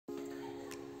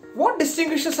What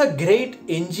distinguishes a great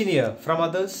engineer from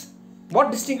others?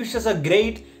 What distinguishes a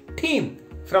great team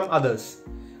from others?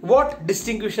 What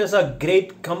distinguishes a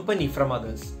great company from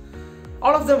others?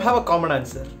 All of them have a common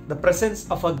answer: the presence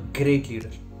of a great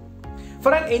leader.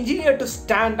 For an engineer to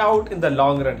stand out in the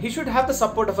long run, he should have the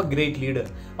support of a great leader,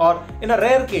 or in a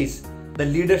rare case, the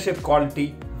leadership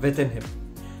quality within him.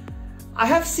 I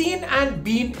have seen and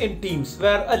been in teams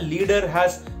where a leader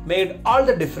has made all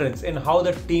the difference in how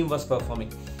the team was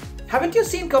performing. Haven't you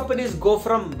seen companies go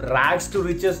from rags to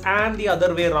riches and the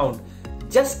other way around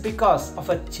just because of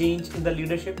a change in the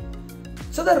leadership?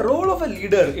 So the role of a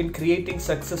leader in creating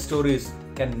success stories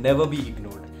can never be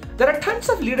ignored. There are tons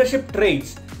of leadership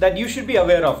traits that you should be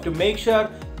aware of to make sure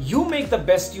you make the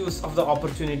best use of the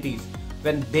opportunities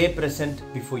when they present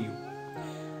before you.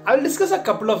 I will discuss a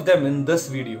couple of them in this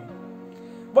video.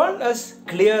 One is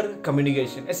clear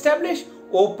communication. Establish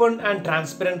open and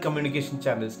transparent communication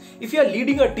channels. If you are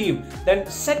leading a team, then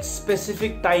set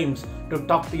specific times to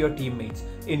talk to your teammates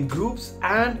in groups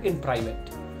and in private.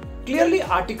 Clearly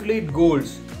articulate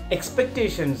goals,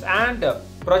 expectations, and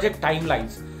project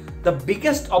timelines. The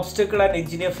biggest obstacle an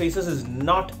engineer faces is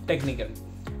not technical,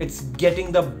 it's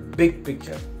getting the big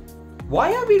picture.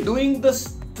 Why are we doing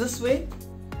this way?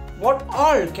 What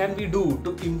all can we do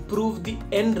to improve the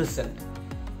end result?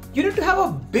 You need to have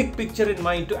a big picture in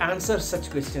mind to answer such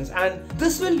questions, and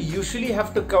this will usually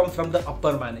have to come from the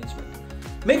upper management.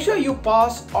 Make sure you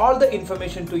pass all the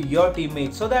information to your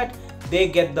teammates so that they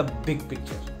get the big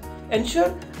picture.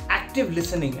 Ensure active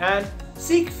listening and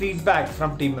seek feedback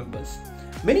from team members.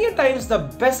 Many a times the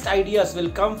best ideas will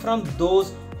come from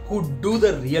those who do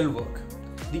the real work,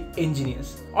 the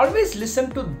engineers. Always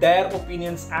listen to their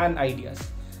opinions and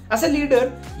ideas. As a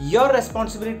leader, your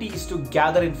responsibility is to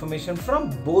gather information from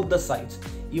both the sides,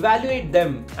 evaluate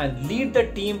them, and lead the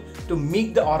team to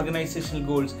meet the organizational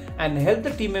goals and help the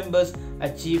team members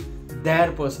achieve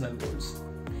their personal goals.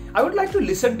 I would like to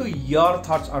listen to your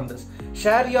thoughts on this.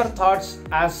 Share your thoughts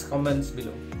as comments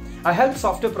below. I help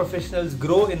software professionals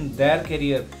grow in their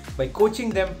career by coaching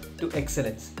them to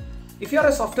excellence. If you are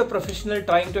a software professional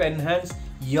trying to enhance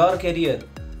your career,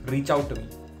 reach out to me.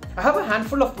 I have a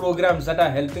handful of programs that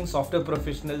are helping software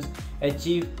professionals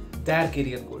achieve their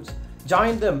career goals.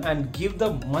 Join them and give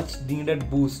the much needed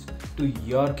boost to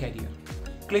your career.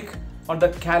 Click on the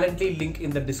Calendly link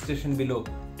in the description below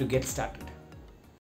to get started.